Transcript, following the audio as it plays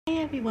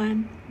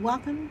everyone,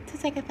 welcome to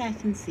Take a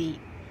Fashion Seat.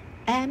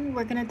 And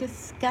we're going to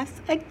discuss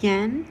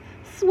again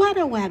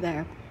sweater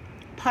weather,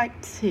 part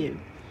 2.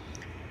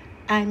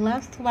 I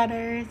love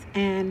sweaters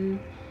and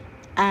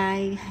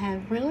I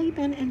have really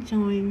been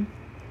enjoying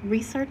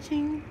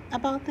researching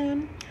about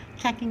them,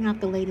 checking out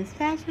the latest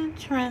fashion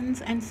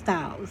trends and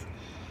styles.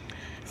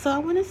 So I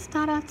want to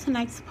start off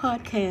tonight's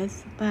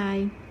podcast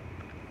by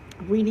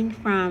reading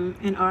from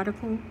an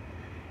article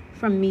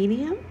from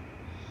Medium.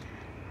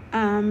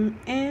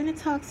 And it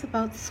talks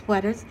about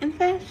sweaters and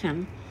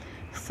fashion.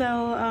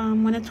 So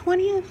when the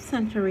 20th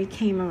century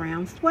came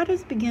around,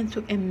 sweaters began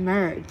to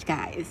emerge,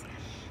 guys,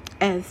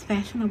 as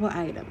fashionable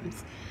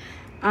items.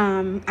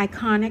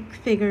 Iconic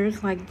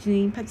figures like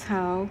Jean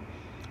Patel,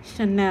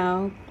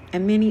 Chanel,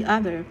 and many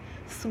other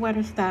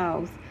sweater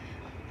styles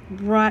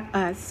brought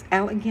us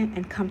elegant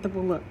and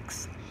comfortable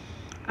looks.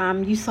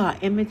 You saw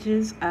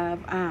images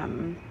of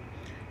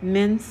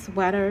men's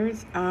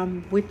sweaters,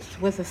 which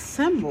was a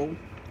symbol,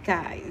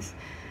 guys,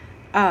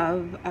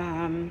 of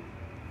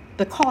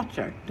the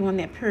culture during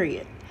that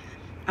period.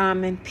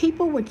 And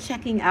people were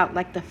checking out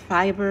like the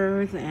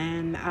fibers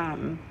and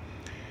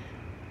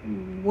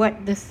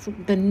what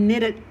the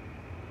knitted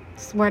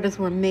sweaters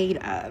were made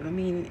of. I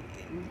mean,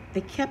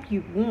 they kept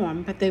you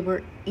warm, but they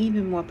were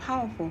even more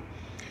powerful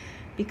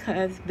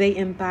because they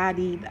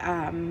embodied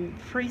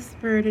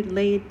free-spirited,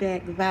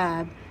 laid-back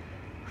vibe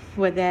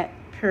for that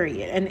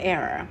period and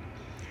era.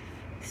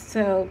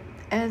 So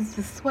as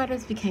the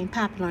sweaters became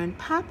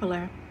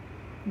popular,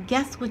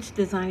 guess which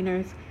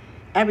designers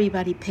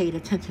everybody paid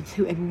attention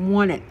to and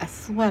wanted a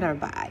sweater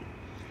by?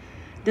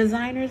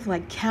 Designers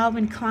like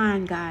Calvin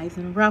Klein, guys,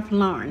 and Ralph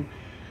Lauren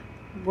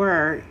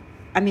they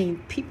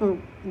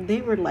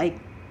were like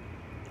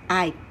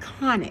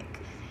iconic.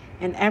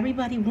 And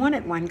everybody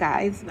wanted one,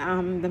 guys.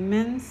 The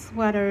men's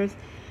sweaters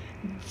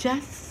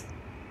just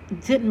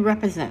didn't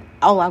represent,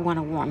 oh, I want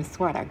a warm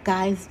sweater.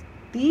 Guys,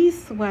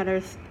 these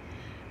sweaters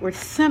were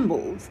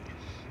symbols.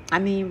 I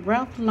mean,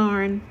 Ralph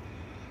Lauren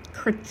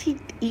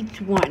critiqued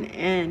each one,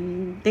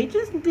 and they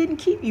just didn't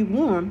keep you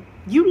warm.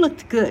 You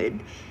looked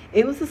good.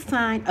 It was a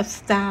sign of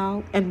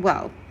style and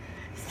wealth.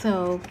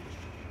 So,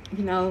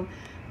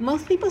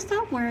 most people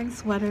start wearing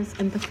sweaters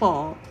in the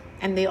fall,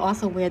 and they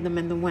also wear them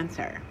in the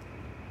winter.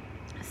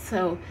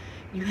 So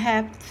you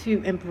have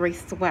to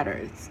embrace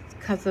sweaters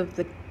because of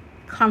the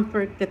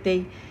comfort that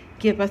they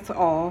give us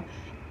all,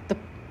 the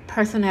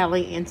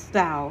personality and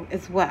style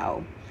as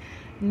well.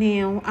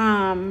 Now,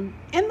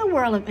 in the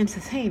world of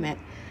entertainment,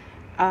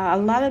 a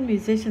lot of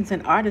musicians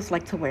and artists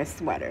like to wear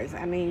sweaters.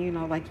 I mean,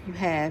 like you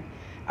have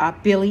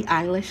Billie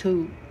Eilish,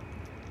 who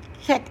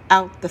check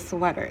out the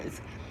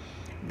sweaters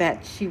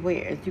that she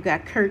wears. You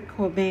got Kurt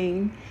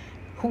Cobain,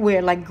 who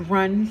wear like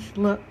grunge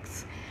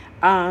looks.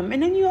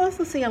 And then you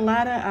also see a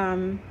lot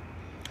of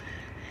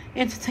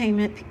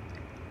entertainment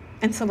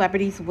and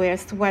celebrities wear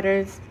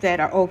sweaters that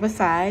are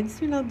oversized.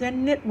 Their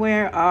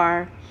knitwear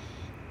are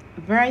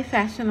very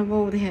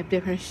fashionable. They have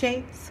different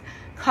shapes,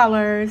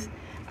 colors,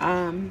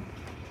 and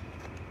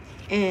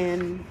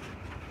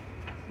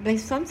they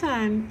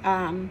sometimes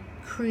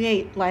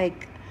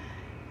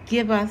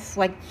give us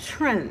like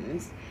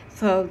trends.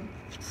 So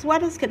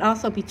sweaters can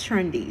also be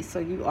trendy. So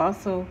you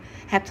also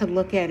have to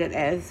look at it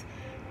as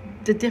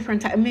the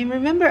different type.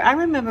 I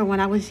remember when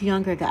I was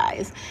younger,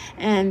 guys,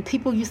 and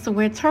people used to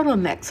wear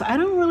turtlenecks. I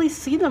don't really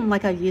see them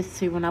like I used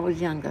to when I was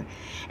younger.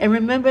 And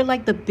remember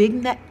like the big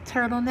neck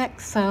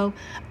turtlenecks. So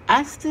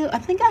I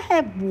think I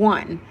have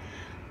one,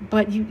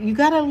 but you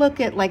got to look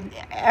at like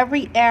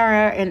every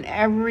era and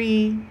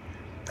every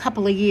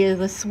couple of years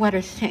the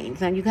sweaters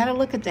change. And you got to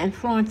look at the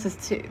influences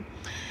too,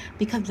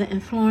 because the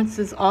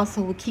influences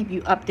also will keep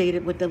you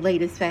updated with the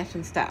latest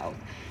fashion styles.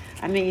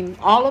 I mean,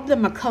 all of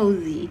them are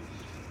cozy,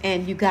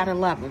 and you gotta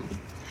love them.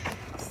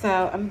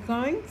 So I'm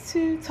going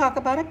to talk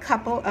about a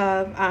couple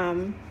of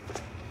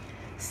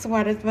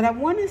sweaters, but I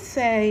want to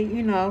say,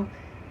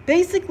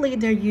 basically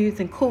they're used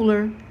in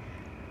cooler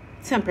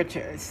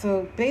temperatures.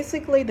 So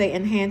basically they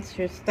enhance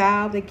your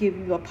style, they give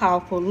you a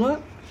powerful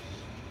look,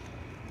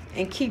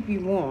 and keep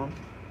you warm.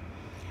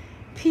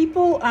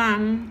 People,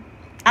 I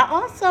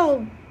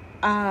also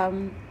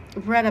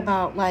read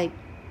about like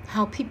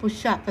how people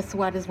shop for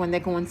sweaters when they're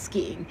going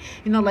skiing.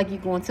 Like you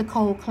go into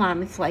cold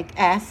climates like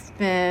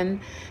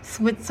Aspen,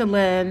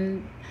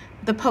 Switzerland,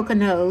 the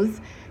Poconos.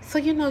 So,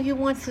 you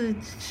want to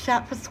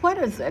shop for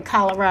sweaters at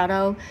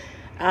Colorado.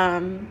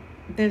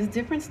 There's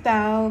different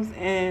styles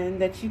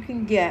and that you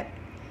can get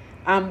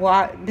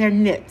while they're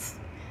knits,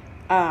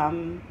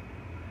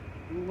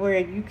 where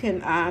you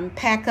can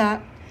pack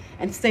up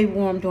and stay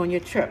warm during your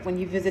trip when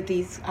you visit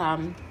these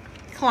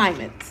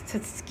climates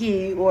to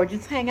ski or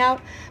just hang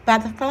out by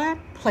the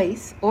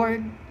fireplace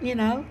or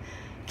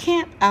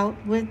camp out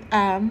with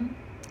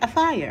a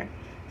fire.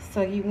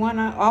 So you want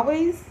to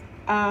always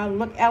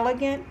look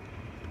elegant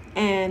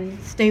and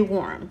stay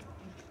warm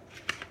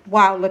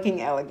while looking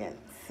elegant.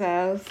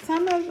 So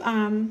some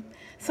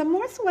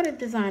more sweater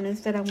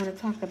designers that I want to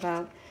talk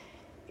about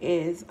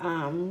is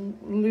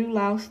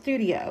Lulau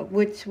Studio,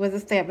 which was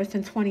established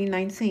in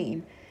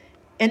 2019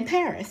 in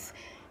Paris.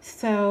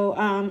 So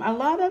a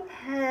lot of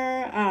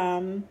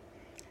her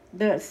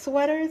the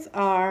sweaters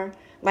are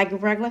like a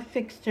regular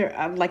fixture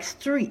of like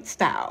street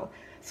style.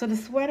 So the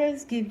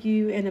sweaters give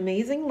you an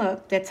amazing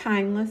look. They're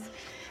timeless,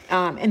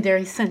 and they're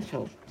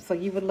essential. So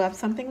you would love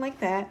something like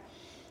that.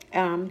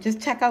 Just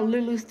check out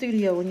Lulu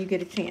Studio when you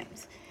get a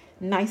chance.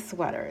 Nice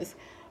sweaters.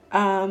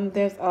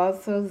 There's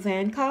also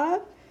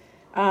Zankov,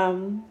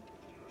 um,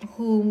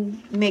 who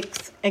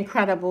makes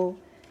incredible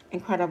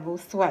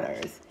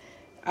sweaters.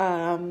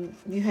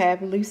 You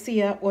have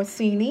Lucia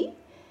Orsini,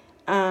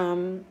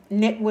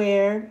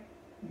 knitwear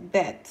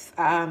that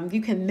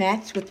you can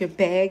match with your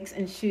bags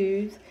and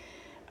shoes.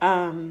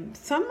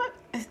 Some of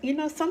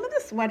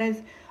the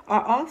sweaters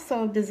are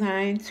also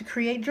designed to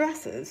create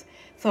dresses.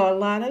 So a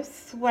lot of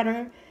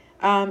sweater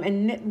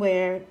and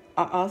knitwear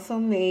are also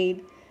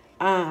made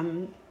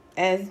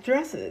as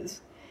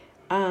dresses.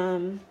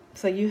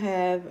 So you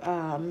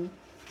have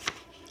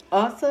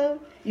also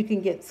you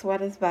can get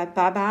sweaters by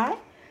Bye,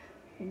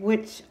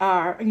 which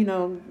are,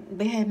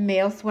 they have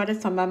male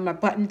sweaters. Some of them are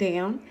buttoned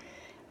down.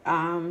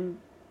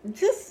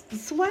 Just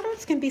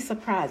sweaters can be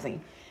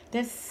surprising.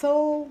 There's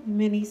so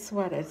many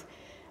sweaters.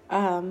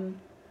 Um,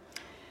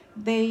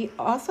 they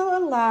also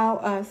allow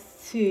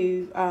us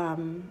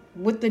to,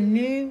 with the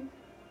new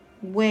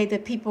way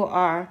that people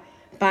are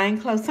buying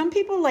clothes, some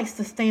people like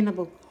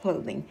sustainable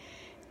clothing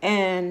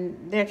and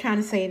they're trying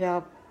to save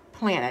our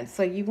planet.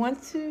 So you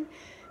want to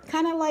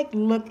kind of like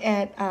look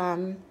at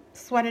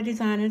sweater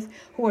designers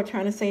who are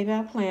trying to save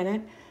our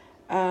planet.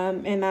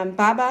 And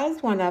Baba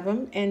is one of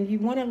them. And you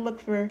want to look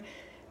for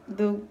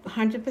the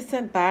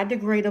 100%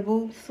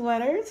 biodegradable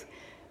sweaters.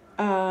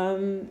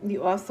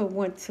 You also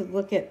want to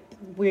look at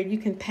where you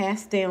can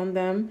pass down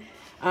them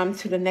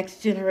to the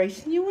next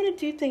generation. You want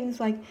to do things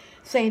like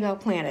save our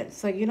planet.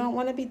 So you don't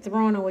want to be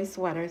throwing away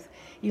sweaters.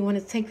 You want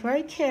to take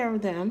good care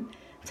of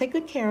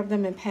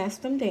them and pass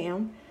them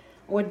down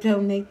or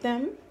donate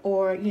them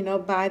or,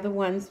 buy the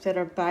ones that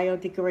are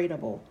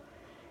biodegradable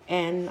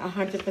and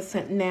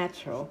 100%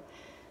 natural.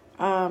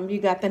 You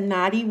got the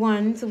Naughty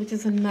Ones, which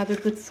is another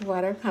good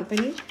sweater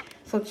company.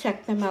 So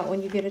check them out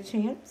when you get a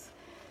chance.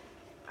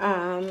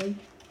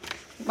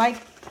 Like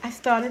I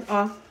started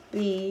off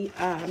the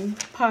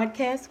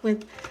podcast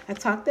with, I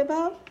talked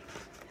about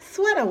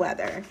sweater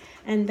weather.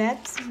 And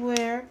that's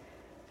where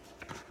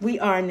we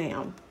are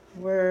now.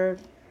 We're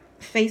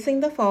facing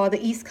the fall,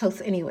 the East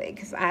Coast anyway,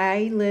 because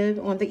I live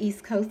on the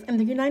East Coast in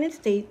the United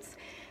States.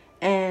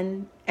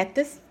 And at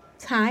this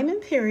time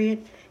and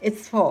period,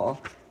 it's fall.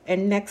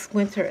 And next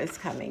winter is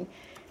coming.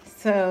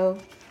 So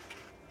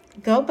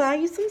go buy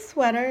you some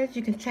sweaters.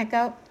 You can check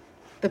out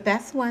the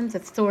best ones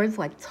at stores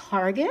like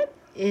Target.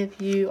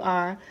 If you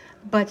are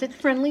budget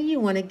friendly, you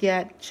want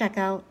to check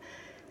out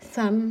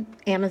some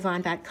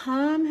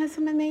Amazon.com has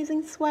some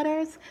amazing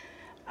sweaters.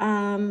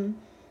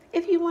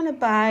 If you want to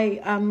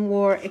buy a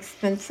more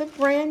expensive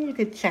brand, you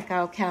could check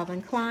out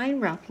Calvin Klein,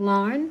 Ralph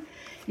Lauren.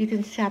 You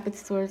can shop at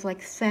stores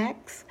like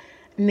Saks,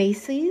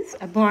 Macy's,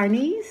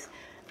 Barney's,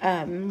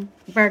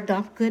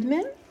 Bergdorf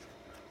Goodman.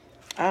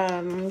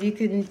 You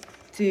can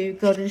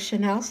go to the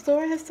Chanel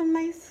store, has some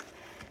nice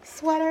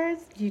sweaters.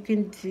 You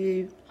can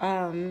do,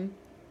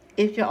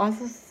 if you're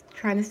also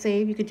trying to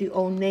save, you could do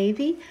Old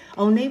Navy.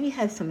 Old Navy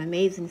has some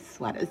amazing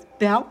sweaters.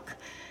 Belk.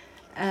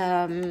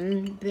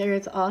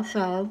 There's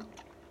also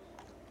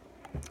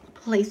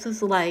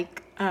places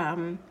like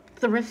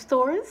thrift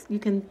stores. You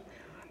can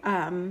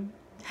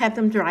have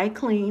them dry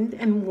cleaned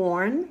and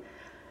worn.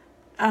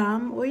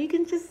 Or you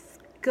can just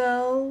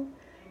go,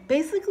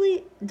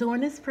 basically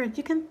during this period,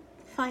 you can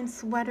find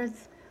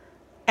sweaters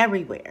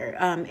everywhere.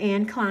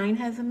 Anne Klein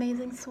has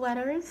amazing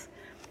sweaters.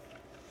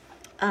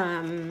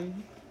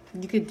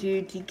 You could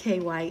do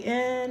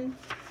DKYN.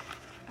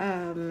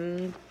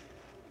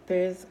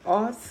 There's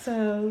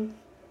also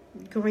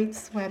great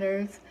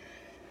sweaters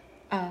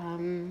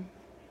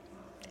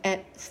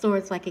at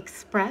stores like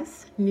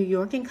Express, New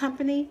York and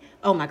Company.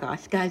 Oh my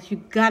gosh, guys, you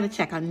gotta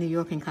check out New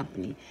York and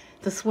Company.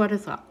 The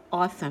sweaters are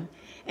awesome.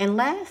 And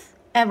last,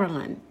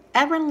 Everlane.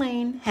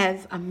 Everlane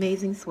has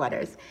amazing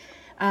sweaters.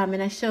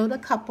 And I showed a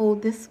couple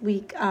this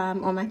week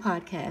on my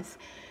podcast.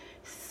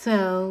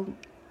 So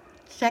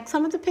check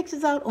some of the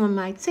pictures out on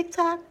my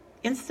TikTok,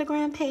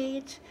 Instagram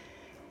page,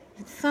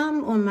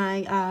 some on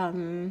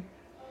my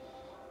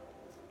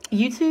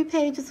YouTube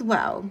page as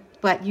well.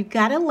 But you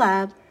gotta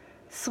love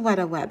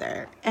sweater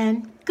weather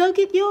and go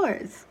get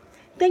yours.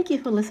 Thank you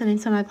for listening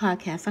to my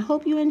podcast. I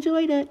hope you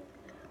enjoyed it.